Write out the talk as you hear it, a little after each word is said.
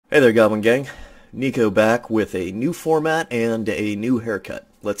Hey there, Goblin Gang. Nico back with a new format and a new haircut.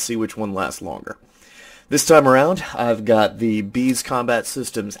 Let's see which one lasts longer. This time around, I've got the Beez Combat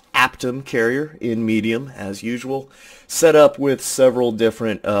Systems Aptum carrier in medium, as usual, set up with several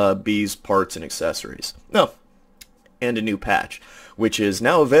different Beez parts and accessories. Oh, and a new patch, which is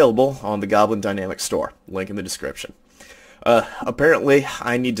now available on the Goblin Dynamics store. Link in the description. Apparently,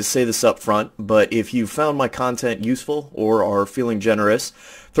 I need to say this up front, but if you found my content useful or are feeling generous,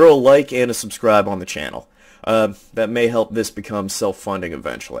 throw a like and a subscribe on the channel. That may help this become self-funding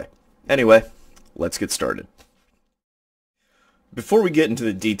eventually. Anyway, let's get started. Before we get into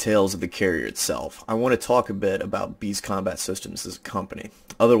the details of the carrier itself, I want to talk a bit about Beez Combat Systems as a company.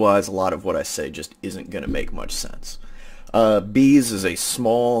 Otherwise, a lot of what I say just isn't going to make much sense. Beez is a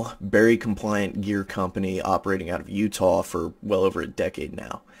small, very compliant gear company operating out of Utah for well over a decade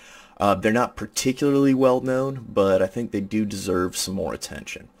now. They're not particularly well known, but I think they do deserve some more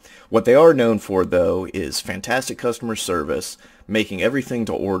attention. What they are known for, though, is fantastic customer service, making everything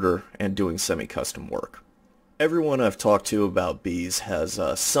to order, and doing semi-custom work. Everyone I've talked to about Beez has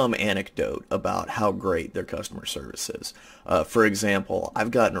some anecdote about how great their customer service is. For example, I've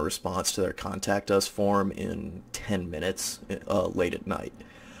gotten a response to their Contact Us form in 10 minutes late at night.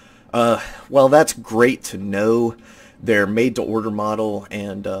 While that's great to know, their made-to-order model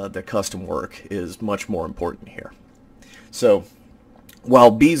and their custom work is much more important here. So,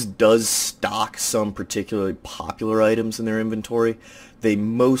 while Beez does stock some particularly popular items in their inventory, they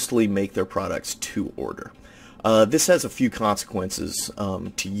mostly make their products to order. This has a few consequences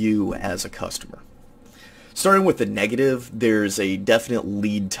to you as a customer. Starting with the negative, there's a definite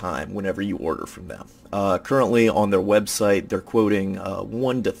lead time whenever you order from them. Currently on their website, they're quoting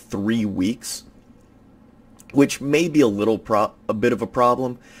 1 to 3 weeks, which may be a bit of a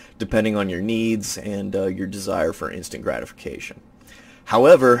problem depending on your needs and your desire for instant gratification.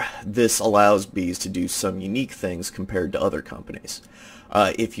 However, this allows Beez to do some unique things compared to other companies.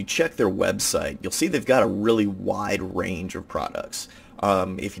 If you check their website, you'll see they've got a really wide range of products.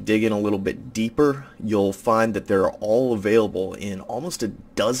 If you dig in a little bit deeper, you'll find that they're all available in almost a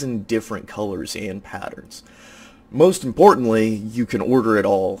dozen different colors and patterns. Most importantly, you can order it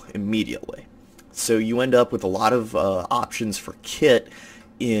all immediately. So you end up with a lot of options for kit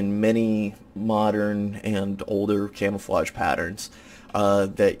in many modern and older camouflage patterns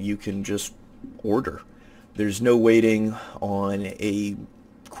that you can just order. There's no waiting on a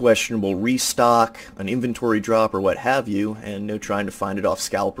questionable restock, an inventory drop, or what have you, and no trying to find it off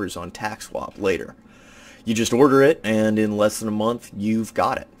scalpers on TaxSwap later. You just order it, and in less than a month, you've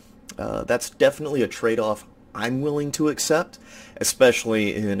got it. That's definitely a trade-off I'm willing to accept,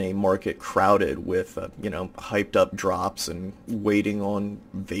 especially in a market crowded with, hyped up drops and waiting on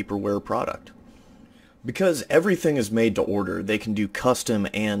vaporware product. Because everything is made to order, they can do custom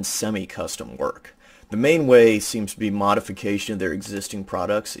and semi-custom work. The main way seems to be modification of their existing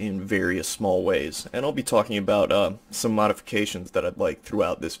products in various small ways, and I'll be talking about some modifications that I'd like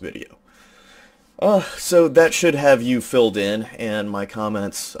throughout this video. So that should have you filled in, and my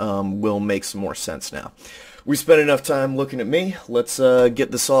comments will make some more sense now. We spent enough time looking at me. Let's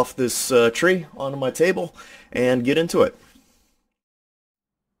get this off this tree onto my table and get into it.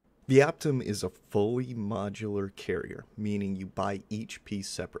 The Aptum is a fully modular carrier, meaning you buy each piece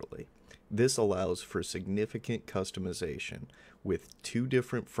separately. This allows for significant customization with 2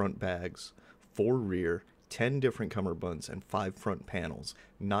 different front bags, 4 rear, 10 different cummerbunds, and 5 front panels,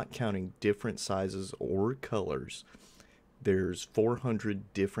 not counting different sizes or colors. There's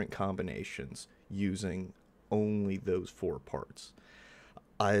 400 different combinations using only those 4 parts.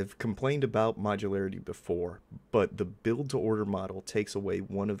 I've complained about modularity before, but the build-to-order model takes away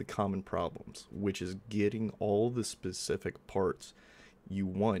one of the common problems, which is getting all the specific parts you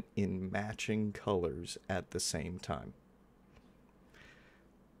want in matching colors at the same time.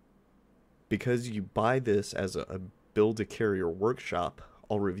 Because you buy this as a build-a-carrier workshop,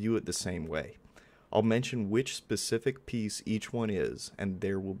 I'll review it the same way. I'll mention which specific piece each one is, and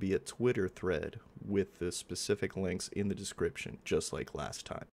there will be a Twitter thread with the specific links in the description, just like last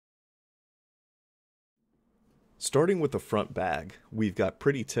time. Starting with the front bag, we've got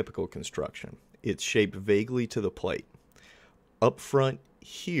pretty typical construction. It's shaped vaguely to the plate. Up front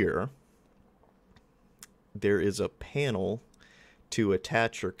here, there is a panel to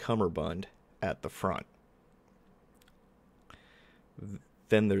attach your cummerbund at the front.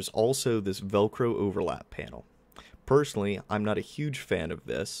 Then there's also this Velcro overlap panel. Personally, I'm not a huge fan of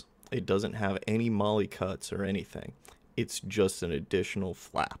this. It doesn't have any molly cuts or anything. It's just an additional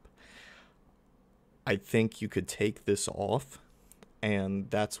flap. I think you could take this off,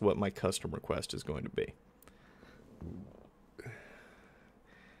 and that's what my custom request is going to be.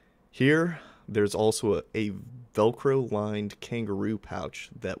 Here, there's also a Velcro-lined kangaroo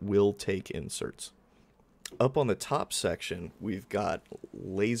pouch that will take inserts. Up on the top section, we've got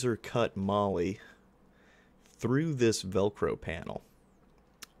laser cut moly through this Velcro panel,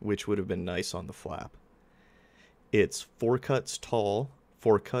 which would have been nice on the flap. It's 4 cuts tall,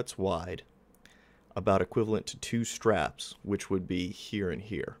 4 cuts wide, about equivalent to 2 straps, which would be here and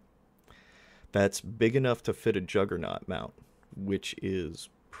here. That's big enough to fit a juggernaut mount, which is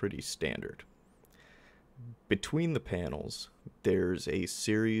pretty standard. Between the panels, there's a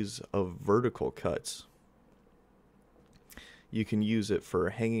series of vertical cuts. You can use it for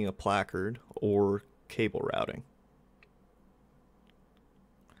hanging a placard or cable routing.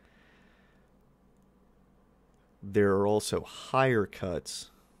 There are also higher cuts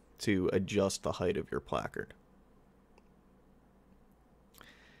to adjust the height of your placard.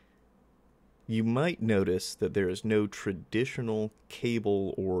 You might notice that there is no traditional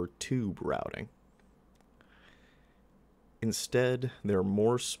cable or tube routing. Instead, there are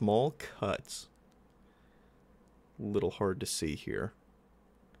more small cuts. A little hard to see here.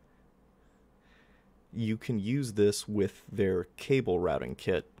 You can use this with their cable routing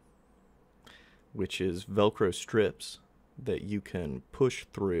kit, which is Velcro strips that you can push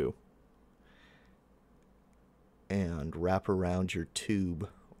through and wrap around your tube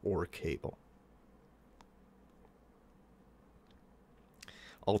or cable.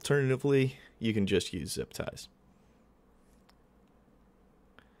 Alternatively, you can just use zip ties.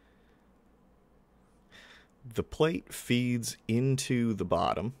 The plate feeds into the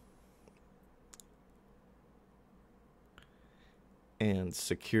bottom and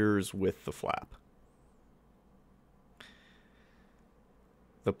secures with the flap.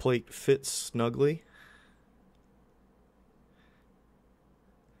 The plate fits snugly,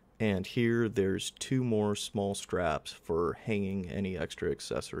 and here there's 2 more small straps for hanging any extra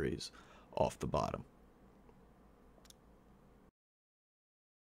accessories off the bottom.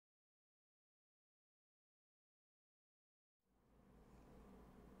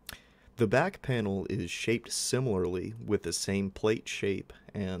 The back panel is shaped similarly with the same plate shape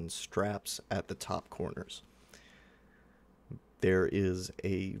and straps at the top corners. There is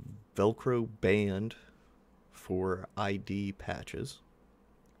a Velcro band for ID patches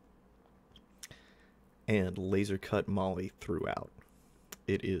and laser cut moly throughout.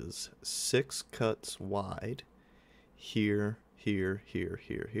 It is 6 cuts wide, here, here, here,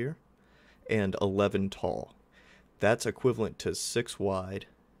 here, here, and 11 tall. That's equivalent to 6 wide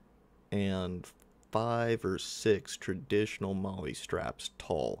and 5 or 6 traditional moly straps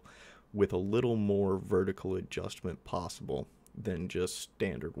tall, with a little more vertical adjustment possible than just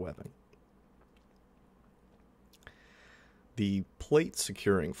standard webbing. The plate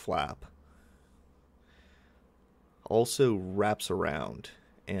securing flap also wraps around,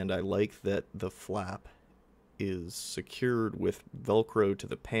 and I like that the flap is secured with Velcro to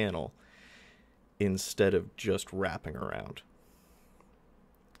the panel instead of just wrapping around.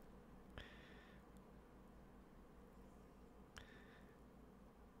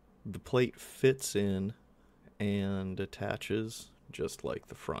 The plate fits in and attaches just like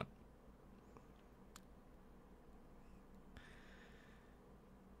the front.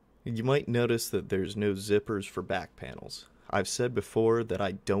 You might notice that there's no zippers for back panels. I've said before that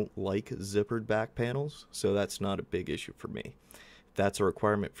I don't like zippered back panels, so that's not a big issue for me. If that's a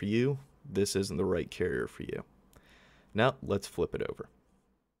requirement for you, this isn't the right carrier for you. Now, let's flip it over.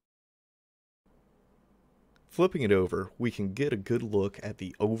 Flipping it over, we can get a good look at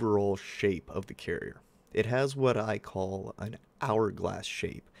the overall shape of the carrier. It has what I call an hourglass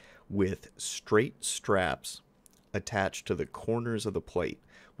shape, with straight straps attached to the corners of the plate,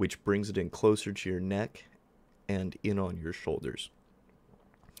 which brings it in closer to your neck and in on your shoulders.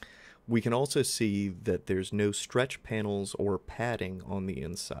 We can also see that there's no stretch panels or padding on the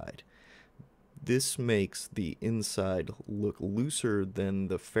inside. This makes the inside look looser than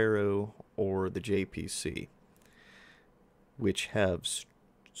the Ferro or the JPC, which have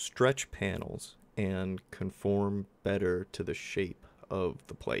stretch panels and conform better to the shape of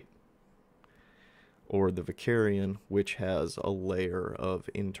the plate, or the Vicarian, which has a layer of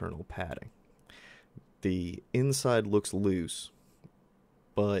internal padding. The inside looks loose,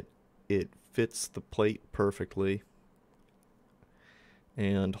 but it fits the plate perfectly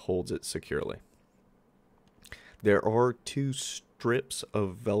and holds it securely. There are 2 strips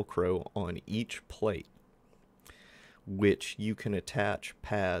of Velcro on each plate, which you can attach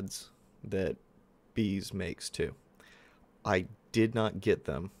pads that Beez makes too. I did not get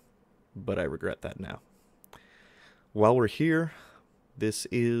them, but I regret that now. While we're here, this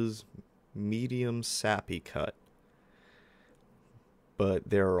is medium sappy cut,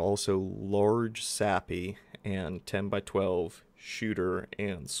 but there are also large sappy and 10 by 12 shooter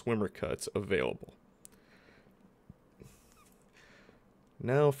and swimmer cuts available.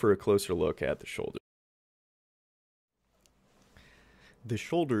 Now for a closer look at the shoulders. The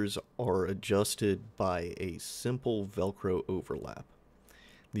shoulders are adjusted by a simple Velcro overlap.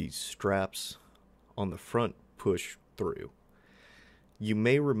 These straps on the front push through. You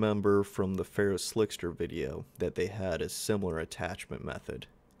may remember from the Ferro Slickster video that they had a similar attachment method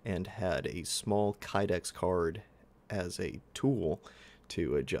and had a small Kydex card as a tool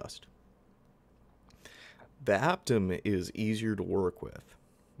to adjust. The Aptum is easier to work with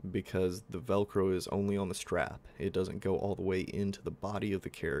because the Velcro is only on the strap. It doesn't go all the way into the body of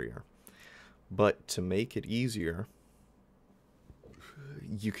the carrier. But to make it easier,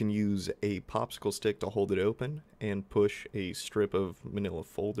 you can use a popsicle stick to hold it open and push a strip of manila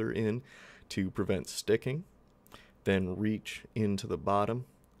folder in to prevent sticking. Then reach into the bottom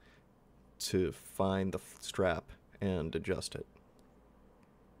to find the strap and adjust it.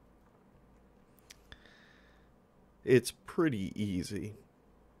 It's pretty easy.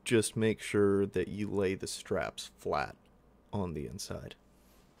 Just make sure that you lay the straps flat on the inside.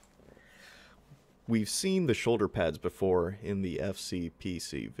 We've seen the shoulder pads before in the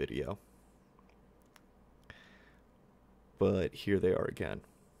FCPC video, but here they are again.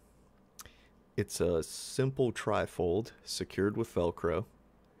 It's a simple trifold secured with Velcro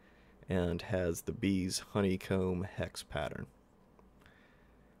and has the Beez honeycomb hex pattern.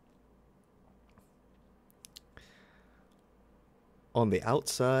 On the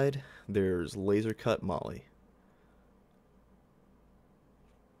outside, there's laser cut moly.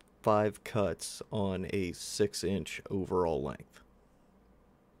 5 cuts on a 6-inch overall length.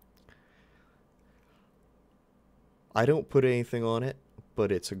 I don't put anything on it,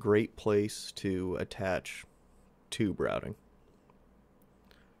 but it's a great place to attach tube routing.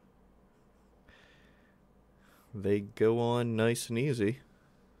 They go on nice and easy,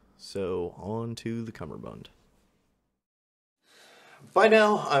 so on to the cummerbund. By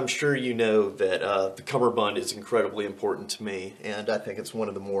now, I'm sure you know that the cummerbund is incredibly important to me, and I think it's one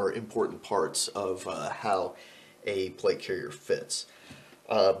of the more important parts of how a plate carrier fits.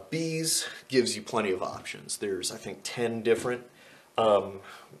 Beez gives you plenty of options. There's, I think, 10 different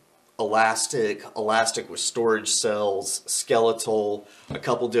elastic with storage cells, skeletal, a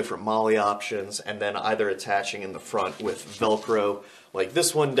couple different moly options, and then either attaching in the front with Velcro like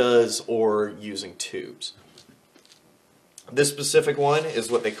this one does, or using tubes. This specific one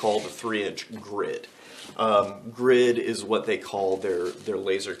is what they call the 3-inch grid. Grid is what they call their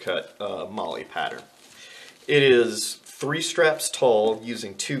laser cut moly pattern. It is 3 straps tall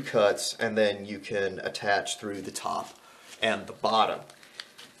using 2 cuts, and then you can attach through the top and the bottom.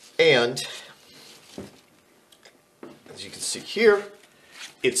 And as you can see here,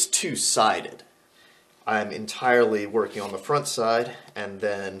 it's 2-sided. I'm entirely working on the front side, and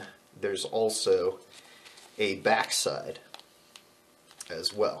then there's also a back side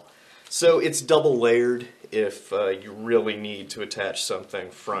as well. So it's double layered if you really need to attach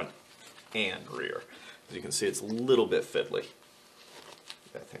something front and rear. As you can see, it's a little bit fiddly.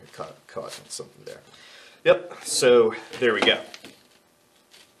 I think I caught on something there. Yep, so there we go.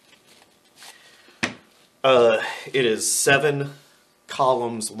 It is 7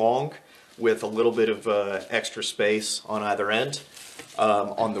 columns long with a little bit of extra space on either end.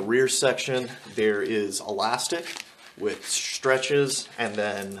 On the rear section, there is elastic with stretches and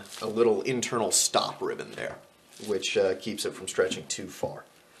then a little internal stop ribbon there, which keeps it from stretching too far.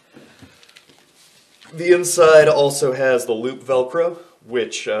 The inside also has the loop Velcro,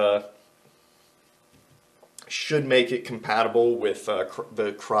 which should make it compatible with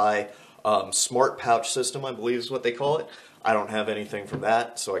the Cry Smart Pouch system, I believe is what they call it. I don't have anything from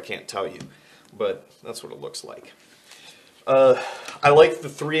that, so I can't tell you, but that's what it looks like. I like the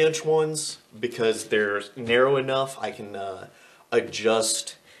 3-inch ones because they're narrow enough I can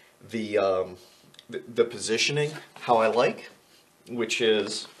adjust the positioning how I like, which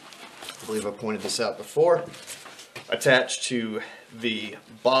is, I believe I pointed this out before, attached to the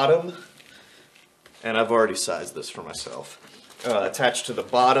bottom, and I've already sized this for myself, attached to the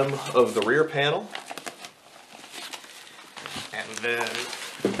bottom of the rear panel, and then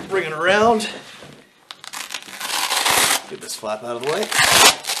bring it around. Get this flap out of the way,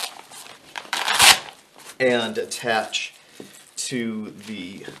 and attach to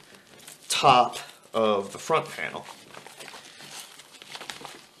the top of the front panel,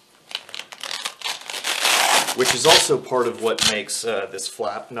 which is also part of what makes this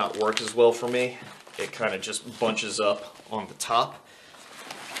flap not work as well for me. It kind of just bunches up on the top,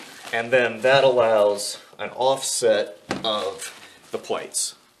 and then that allows an offset of the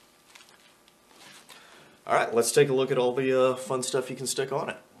plates. Alright, let's take a look at all the fun stuff you can stick on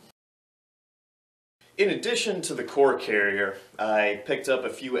it. In addition to the core carrier, I picked up a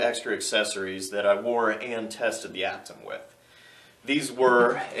few extra accessories that I wore and tested the Aptum with. These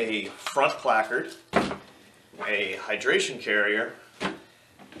were a front placard, a hydration carrier,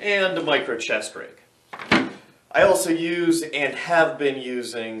 and a micro chest rig. I also use and have been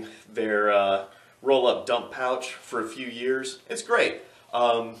using their roll-up dump pouch for a few years. It's great,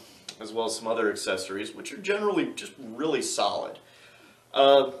 as well as some other accessories, which are generally just really solid.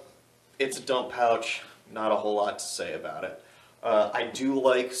 It's a dump pouch, not a whole lot to say about it. I do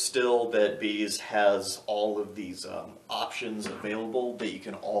like still that Beez has all of these options available that you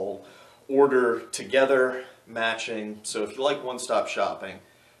can all order together, matching. So if you like one-stop shopping,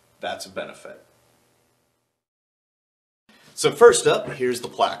 that's a benefit. So first up, here's the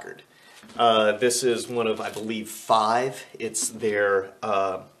placard. This is one of, I believe, 5. It's their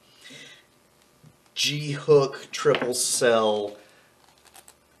G-hook triple cell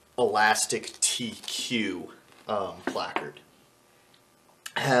elastic TQ placard.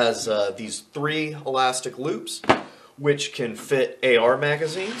 Has these 3 elastic loops which can fit AR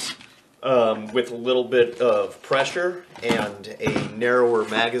magazines with a little bit of pressure, and a narrower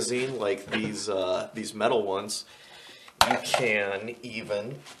magazine like these metal ones. You can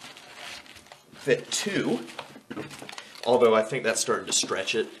even fit 2, although I think that's starting to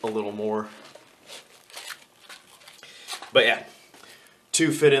stretch it a little more. But yeah,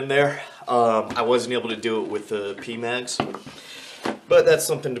 2 fit in there. I wasn't able to do it with the P-mags, but that's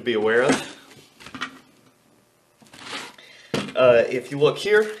something to be aware of. If you look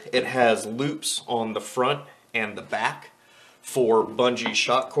here, it has loops on the front and the back for bungee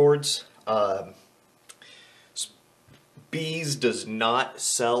shock cords. Beez does not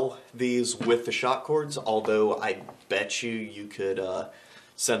sell these with the shock cords, although I bet you could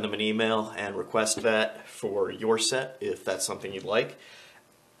send them an email and request that for your set if that's something you'd like.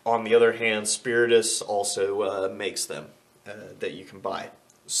 On the other hand, Spiritus also makes them that you can buy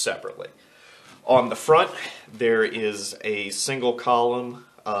separately. On the front, there is a single column,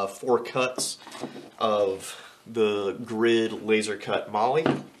 4 cuts of the grid laser cut moly,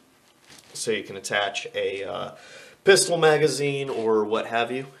 so you can attach a pistol magazine or what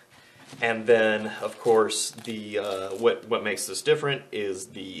have you. And then, of course, the what makes this different is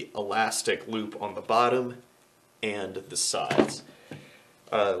the elastic loop on the bottom and the sides.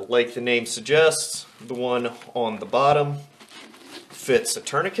 Like the name suggests, the one on the bottom fits a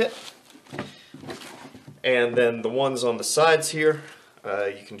tourniquet, and then the ones on the sides here,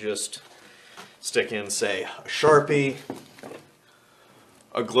 you can just stick in, say, a Sharpie,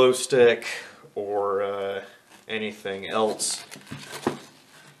 a glow stick, or anything else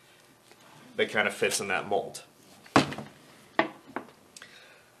that kind of fits in that mold.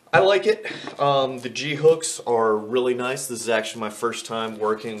 I like it. The G-hooks are really nice. This is actually my first time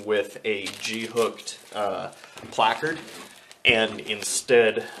working with a G-hooked placard, and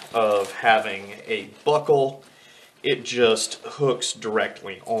instead of having a buckle, it just hooks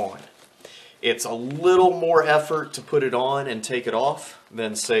directly on. It's a little more effort to put it on and take it off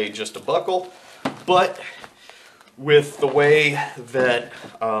than, say, just a buckle, but with the way that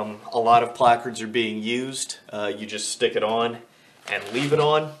a lot of placards are being used, you just stick it on and leave it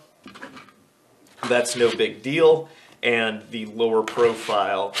on. That's no big deal, and the lower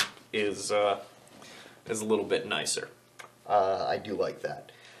profile is a little bit nicer. I do like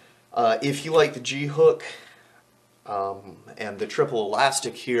that. If you like the G-hook and the triple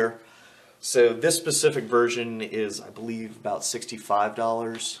elastic here, so this specific version is, I believe, about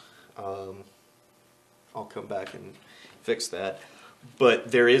 $65. I'll come back and fix that.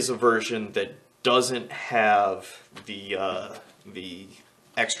 But there is a version that doesn't have the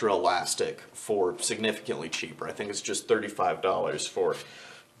extra elastic for significantly cheaper. I think it's just $35 for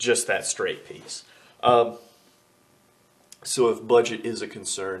just that straight piece. So if budget is a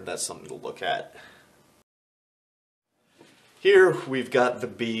concern, that's something to look at. Here we've got the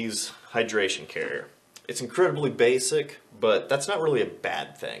Beez hydration carrier. It's incredibly basic, but that's not really a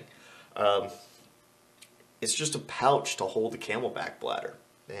bad thing. It's just a pouch to hold a camelback bladder,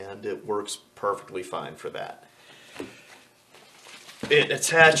 and it works perfectly fine for that. It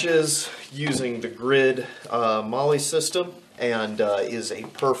attaches using the grid Molly system, and is a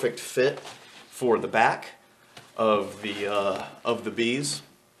perfect fit for the back of the Beez,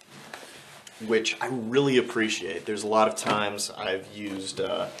 which I really appreciate. There's a lot of times I've used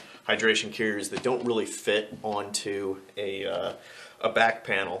hydration carriers that don't really fit onto a back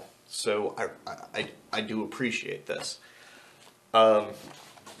panel, so I do appreciate this.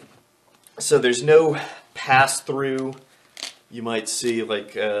 So there's no pass-through You might see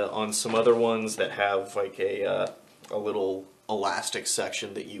like on some other ones that have like a little elastic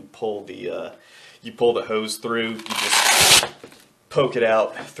section that you pull the hose through. You just poke it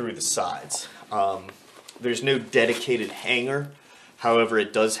out through the sides. There's no dedicated hanger. However,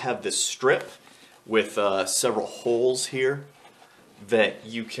 it does have this strip with several holes here that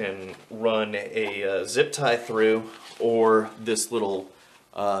you can run a zip tie through, or this little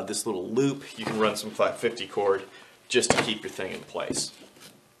loop. You can run some 550 cord just to keep your thing in place.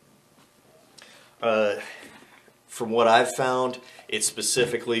 From what I've found, it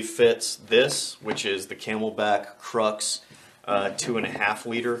specifically fits this, which is the Camelback Crux 2.5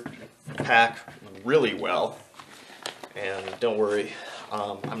 liter pack, really well. And don't worry,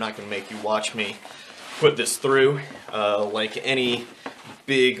 I'm not going to make you watch me put this through. Like any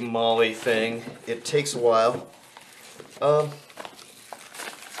big molly thing, it takes a while, but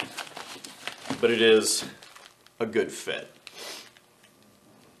it is a good fit.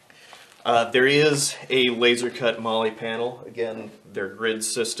 There is a laser cut molly panel, again their grid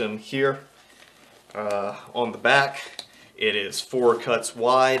system here. On the back it is 4 cuts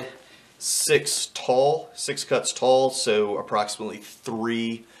wide, 6 cuts tall, so approximately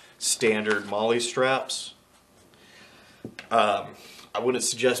 3 standard molly straps. I wouldn't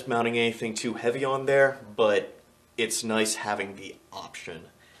suggest mounting anything too heavy on there, but it's nice having the option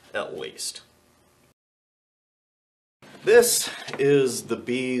at least. This is the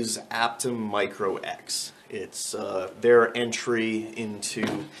Beez Aptum Micro X. It's their entry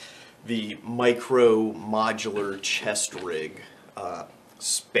into the micro modular chest rig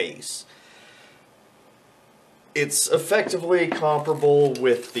space. It's effectively comparable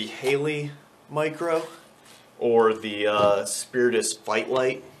with the Haley Micro or the Spiritus Fight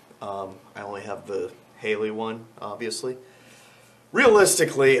Light. I only have the Haley one, obviously.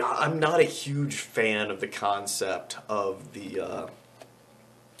 Realistically, I'm not a huge fan of the concept of the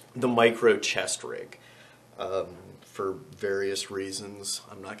micro chest rig for various reasons.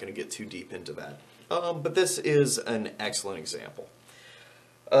 I'm not going to get too deep into that. But this is an excellent example.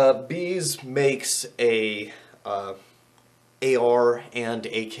 Beez makes a AR and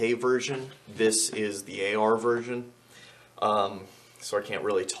AK version. This is the AR version, so I can't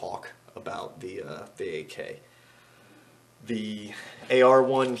really talk about the AK. The AR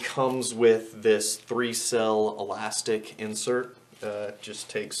one comes with this 3-cell elastic insert. Just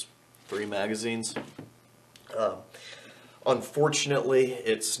takes 3 magazines. Unfortunately,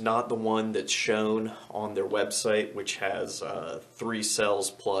 it's not the one that's shown on their website, which has 3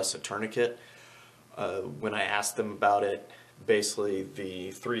 cells plus a tourniquet. When I asked them about it, basically the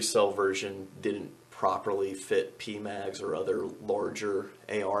 3-cell version didn't properly fit P-mags or other larger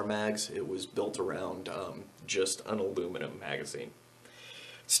AR mags. It was built around just an aluminum magazine.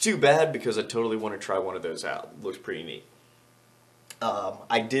 It's too bad because I totally want to try one of those out. It looks pretty neat.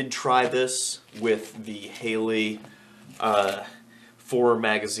 I did try this with the Haley 4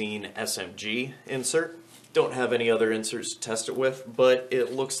 magazine SMG insert. Don't have any other inserts to test it with, but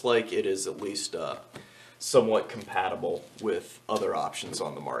it looks like it is at least somewhat compatible with other options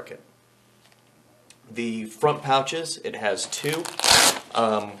on the market. The front pouches, it has 2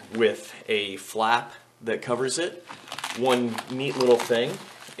 with a flap that covers it. One neat little thing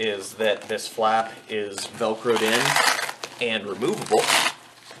is that this flap is velcroed in and removable.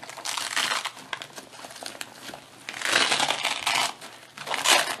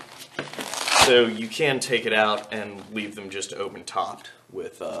 So you can take it out and leave them just open topped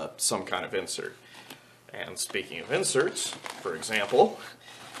with some kind of insert. And speaking of inserts, for example,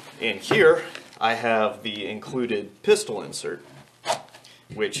 in here I have the included pistol insert,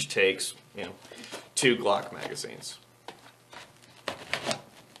 which takes, 2 Glock magazines.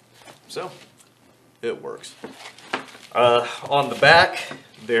 So it works. On the back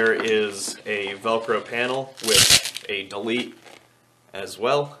there is a Velcro panel with a delete as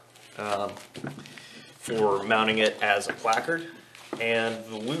well for mounting it as a placard, and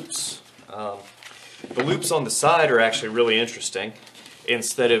the loops on the side are actually really interesting.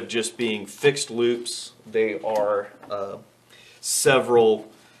 Instead of just being fixed loops, they are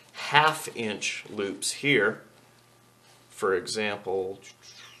several half-inch loops here. For example,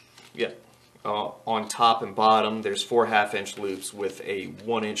 on top and bottom there's 4 half-inch loops with a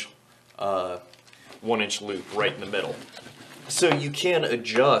 1-inch loop right in the middle. So you can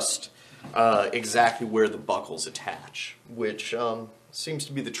adjust exactly where the buckles attach, which seems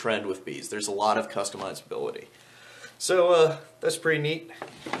to be the trend with Beez. There's a lot of customizability. So that's pretty neat.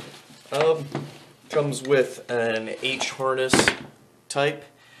 Comes with an H harness type.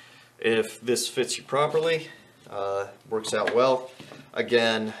 If this fits you properly, works out well.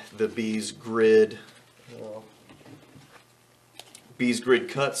 Again, the Beez grid Beez grid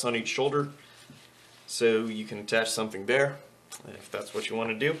cuts on each shoulder, so you can attach something there if that's what you want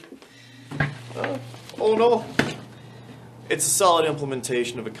to do. All in all, it's a solid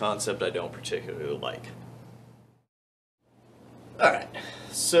implementation of a concept I don't particularly like. Alright,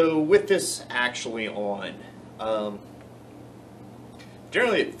 so with this actually on,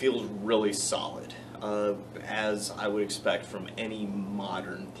 generally it feels really solid, as I would expect from any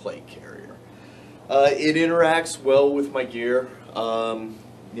modern plate carrier. It interacts well with my gear.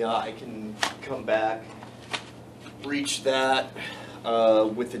 Yeah, I can come back, reach that.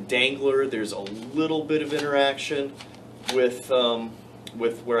 With the dangler, there's a little bit of interaction with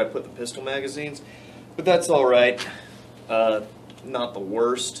where I put the pistol magazines, but that's all right. Not the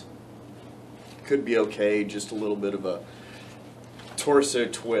worst. Could be okay. Just a little bit of a torso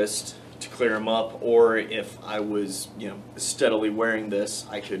twist to clear them up, or if I was, steadily wearing this,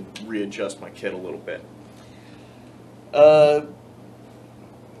 I could readjust my kit a little bit.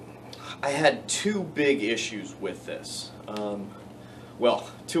 I had two big issues with this. Well,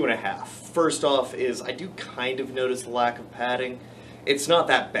 2.5. First off is I do kind of notice the lack of padding. It's not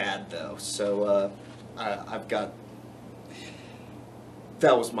that bad though, so I've got...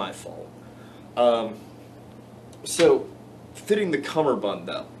 That was my fault. So, fitting the cummerbund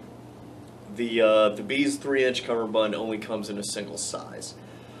though. The Beez 3-inch cummerbund only comes in a single size.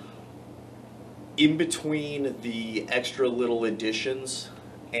 In between the extra little additions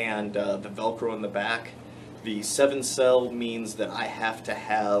and the Velcro in the back, the 7-cell means that I have to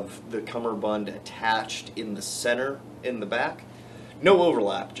have the cummerbund attached in the center in the back. No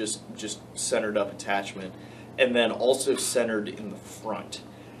overlap, just centered up attachment, and then also centered in the front.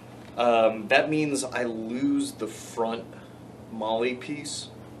 That means I lose the front molly piece,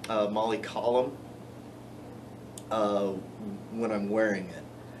 molly column, when I'm wearing it.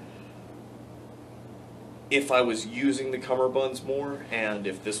 If I was using the cummerbunds more, and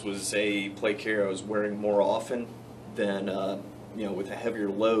if this was a plate carrier I was wearing more often, then with a heavier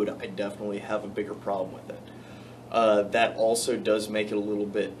load, I definitely have a bigger problem with it. That also does make it a little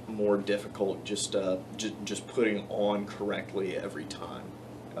bit more difficult just putting on correctly every time.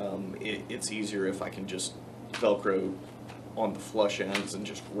 It's easier if I can just Velcro on the flush ends and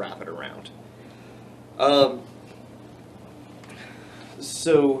just wrap it around.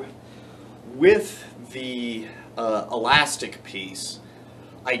 So with the elastic piece,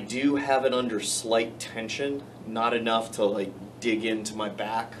 I do have it under slight tension, not enough to like dig into my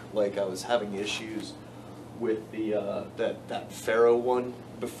back like I was having issues with the that Ferro one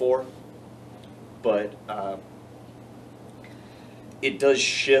before, but it does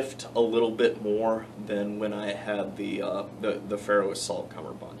shift a little bit more than when I had the Ferro Assault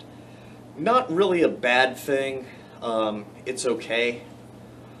cummerbund. Not really a bad thing. It's okay.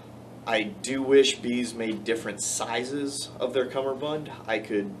 I do wish Beez made different sizes of their cummerbund. I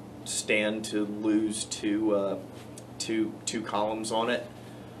could stand to lose two columns on it,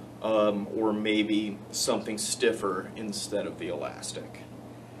 or maybe something stiffer instead of the elastic.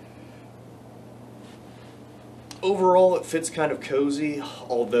 Overall, it fits kind of cozy,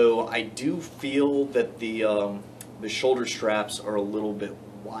 although I do feel that the shoulder straps are a little bit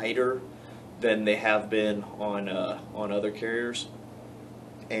wider than they have been on other carriers.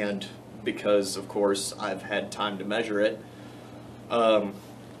 And because, of course, I've had time to measure it, the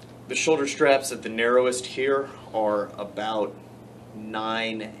shoulder straps at the narrowest here are about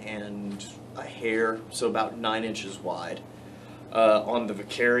 9 and a hair, so about 9 inches wide. On the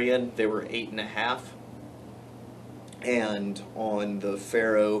Vicarian, they were 8.5, and on the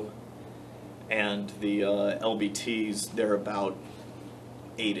Ferro and the LBTs, they're about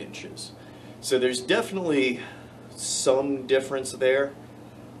 8 inches. So there's definitely some difference there.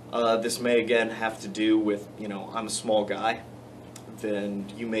 This may again have to do with, I'm a small guy. Then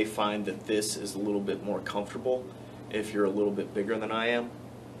you may find that this is a little bit more comfortable if you're a little bit bigger than I am.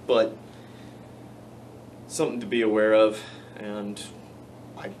 But something to be aware of, and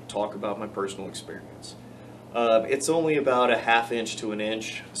I talk about my personal experience. It's only about a 1/2 inch to 1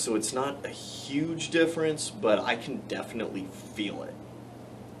 inch, so it's not a huge difference, but I can definitely feel it.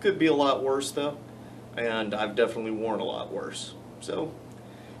 Could be a lot worse though, and I've definitely worn a lot worse. So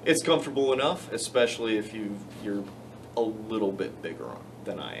it's comfortable enough, especially if you're a little bit bigger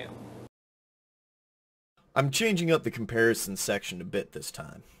than I am. I'm changing up the comparison section a bit this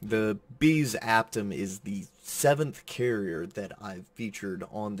time. The Beez Aptum is the 7th carrier that I've featured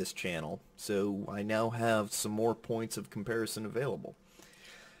on this channel, so I now have some more points of comparison available.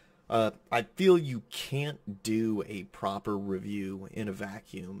 I feel you can't do a proper review in a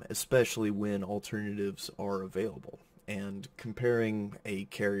vacuum, especially when alternatives are available. And comparing a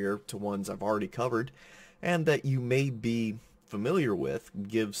carrier to ones I've already covered, and that you may be familiar with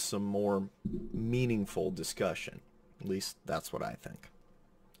gives some more meaningful discussion. At least that's what I think.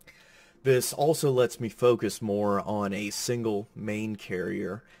 This also lets me focus more on a single main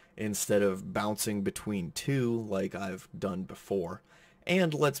carrier instead of bouncing between two like I've done before,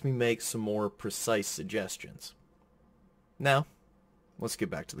 and lets me make some more precise suggestions. Now, let's get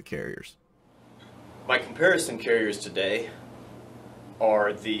back to the carriers. My comparison carriers today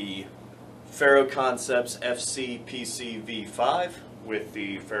are the Ferro Concepts FCPCv5 with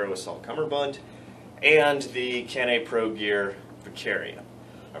the Ferro Assault Cummerbund and the Can-A Pro Gear Vicarian.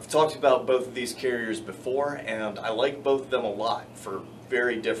 I've talked about both of these carriers before, and I like both of them a lot for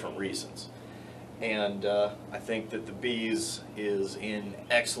very different reasons. And I think that the Beez is in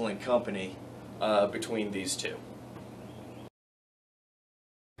excellent company between these two.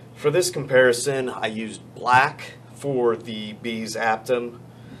 For this comparison, I used black for the Beez Aptum,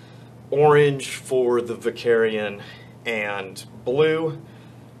 orange for the Vicarian, and blue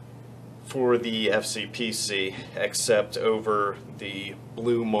for the FCPC, except over the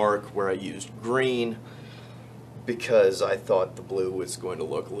blue mark where I used green because I thought the blue was going to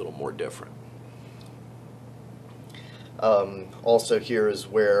look a little more different. Also here is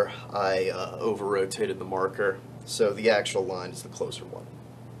where I over-rotated the marker, so the actual line is the closer one.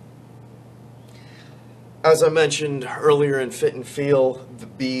 As I mentioned earlier in fit and feel, the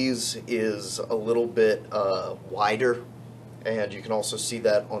Beez is a little bit wider, and you can also see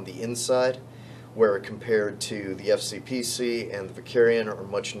that on the inside, where compared to the FCPC and the Vicarian are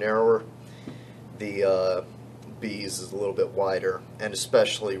much narrower. The Beez is a little bit wider, and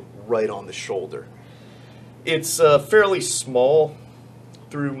especially right on the shoulder. It's fairly small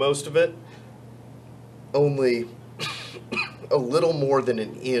through most of it, only a little more than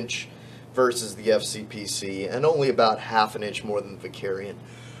an inch versus the FCPC, and only about half an inch more than the Vicarian.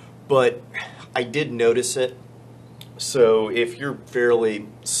 But I did notice it, so if you're fairly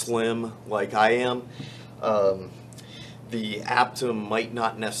slim like I am, the Aptum might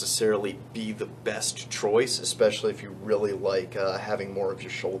not necessarily be the best choice, especially if you really like having more of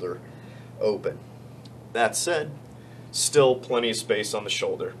your shoulder open. That said, still plenty of space on the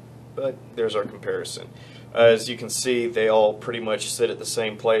shoulder, but there's our comparison. As you can see, they all pretty much sit at the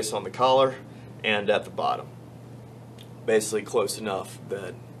same place on the collar and at the bottom. Basically close enough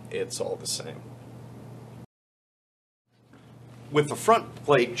that it's all the same. With the front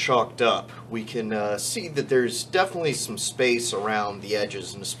plate chalked up, we can see that there's definitely some space around the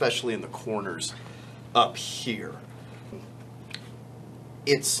edges, and especially in the corners up here.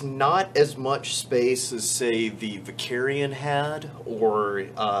 It's not as much space as, say, the Vicarian had or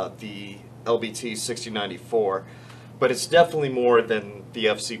the LBT 6094, but it's definitely more than the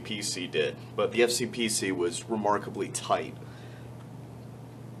FCPC did. But the FCPC was remarkably tight.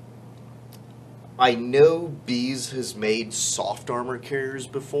 I know Beez has made soft armor carriers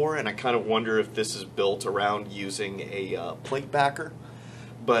before, and I kind of wonder if this is built around using a plate backer,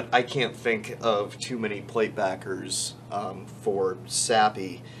 but I can't think of too many plate backers for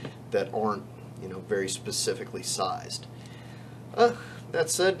SAPI that aren't, very specifically sized. That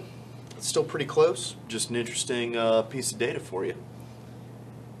said, it's still pretty close. Just an interesting piece of data for you.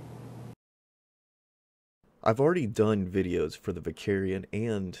 I've already done videos for the Vicarian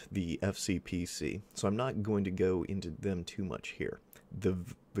and the FCPC, so I'm not going to go into them too much here. The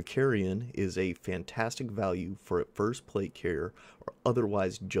Vicarian is a fantastic value for a first plate carrier or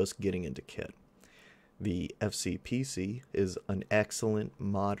otherwise just getting into kit. The FCPC is an excellent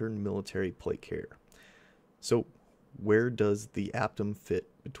modern military plate carrier. So where does the Aptum fit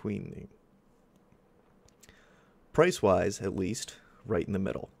between them? Price-wise, at least, right in the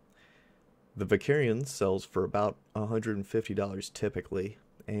middle. The Vicarian sells for about $150 typically,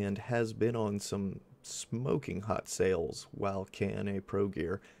 and has been on some smoking hot sales, while Can-A Pro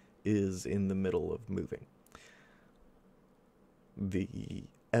Gear is in the middle of moving. The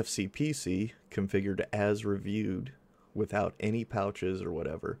FCPC, configured as reviewed, without any pouches or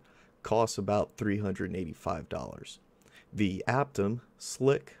whatever, costs about $385. The Aptum,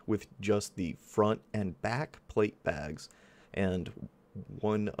 slick with just the front and back plate bags, and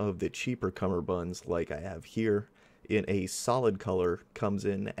one of the cheaper cummerbunds like I have here in a solid color, comes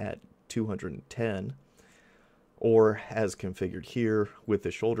in at $210, or as configured here with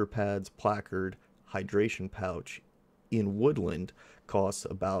the shoulder pads, placard, hydration pouch in woodland, costs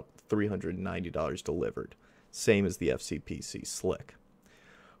about $390 delivered, same as the FCPC slick.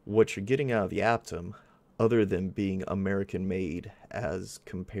 What you're getting out of the Aptum, other than being American made as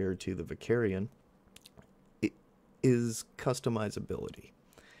compared to the Vicarian, is customizability.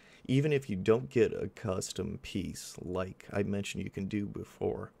 Even if you don't get a custom piece like I mentioned you can do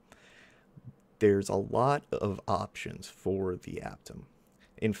before, There's a lot of options for the Aptum.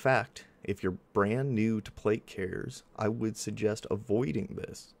 In fact, if you're brand new to plate carriers, I would suggest avoiding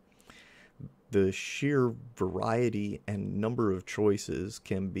this. The sheer variety and number of choices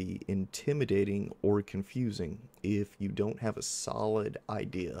can be intimidating or confusing if you don't have a solid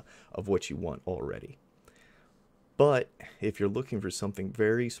idea of what you want already. But if you're looking for something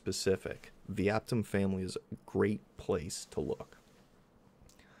very specific, the Aptum family is a great place to look.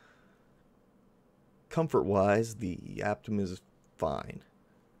 Comfort-wise, the Aptum is fine.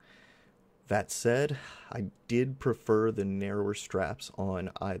 That said, I did prefer the narrower straps on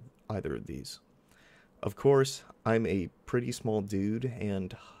either of these. Of course, I'm a pretty small dude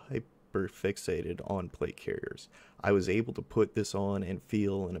and hyper fixated on plate carriers. I was able to put this on and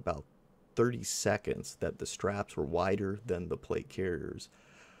feel in about 30 seconds that the straps were wider than the plate carriers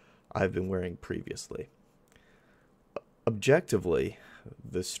I've been wearing previously. Objectively,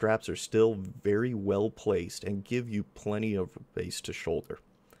 the straps are still very well placed and give you plenty of base to shoulder.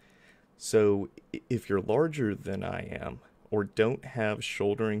 So if you're larger than I am, or don't have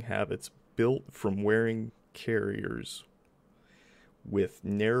shouldering habits built from wearing carriers with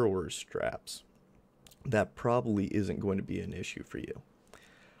narrower straps, that probably isn't going to be an issue for you.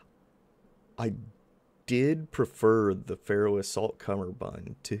 I did prefer the Ferro Assault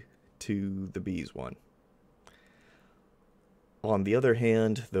Cummerbund to the Beez one. On the other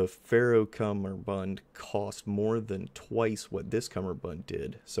hand, the Ferro Cummerbund cost more than twice what this Cummerbund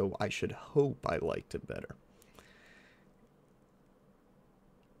did, so I should hope I liked it better.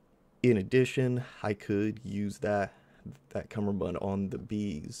 In addition, I could use that Cummerbund on the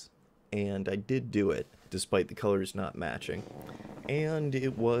Beez, and I did do it, despite the colors not matching, and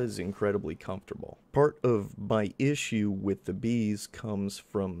it was incredibly comfortable. Part of my issue with the Beez comes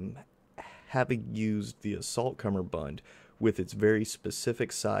from having used the Assault Cummerbund with its very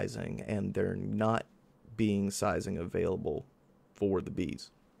specific sizing, and there not being sizing available for the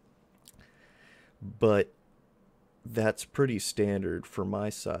Beez. But that's pretty standard for my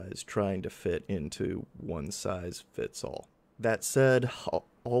size, trying to fit into one size fits all. That said,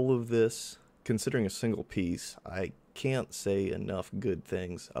 all of this, considering a single piece, I can't say enough good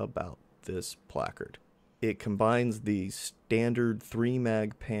things about this placard. It combines the standard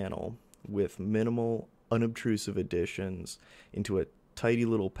 3-mag panel with minimal unobtrusive additions into a tidy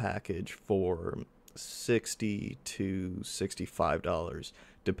little package for $60 to $65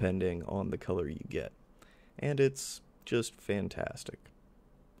 depending on the color you get, and it's just fantastic.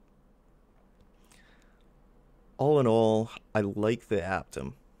 All in all, I like the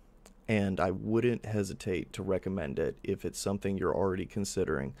Aptum, and I wouldn't hesitate to recommend it if it's something you're already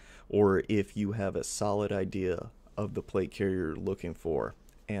considering, or if you have a solid idea of the plate carrier you're looking for,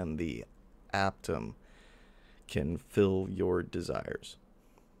 and the Aptum can fill your desires.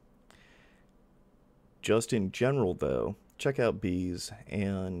 Just in general though, check out Beez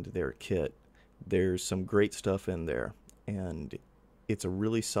and their kit. There's some great stuff in there, and it's a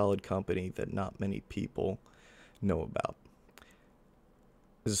really solid company that not many people know about.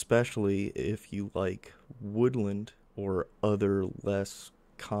 Especially if you like woodland or other less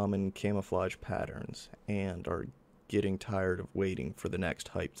common camouflage patterns and are getting tired of waiting for the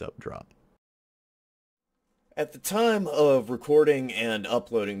next hyped up drop. At the time of recording and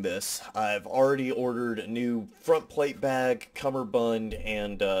uploading this, I've already ordered a new front plate bag, cummerbund,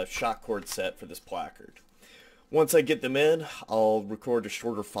 and shock cord set for this placard. Once I get them in, I'll record a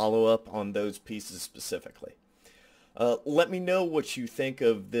shorter follow-up on those pieces specifically. Let me know what you think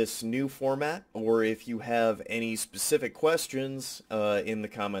of this new format, or if you have any specific questions in the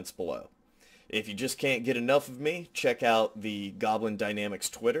comments below. If you just can't get enough of me, check out the Goblin Dynamics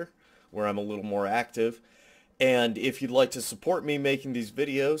Twitter, where I'm a little more active. And if you'd like to support me making these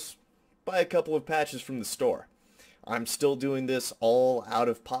videos, buy a couple of patches from the store. I'm still doing this all out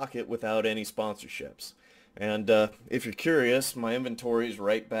of pocket without any sponsorships. And if you're curious, my inventory is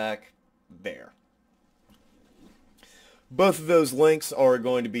right back there. Both of those links are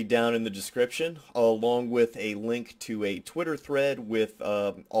going to be down in the description, along with a link to a Twitter thread with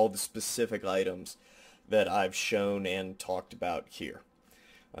all the specific items that I've shown and talked about here.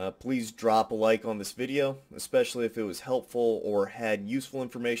 Please drop a like on this video, especially if it was helpful or had useful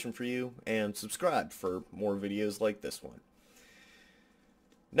information for you, and subscribe for more videos like this one.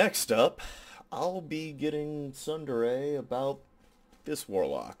 Next up, I'll be getting tsundere about this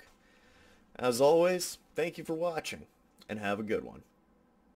warlock. As always, thank you for watching, and have a good one.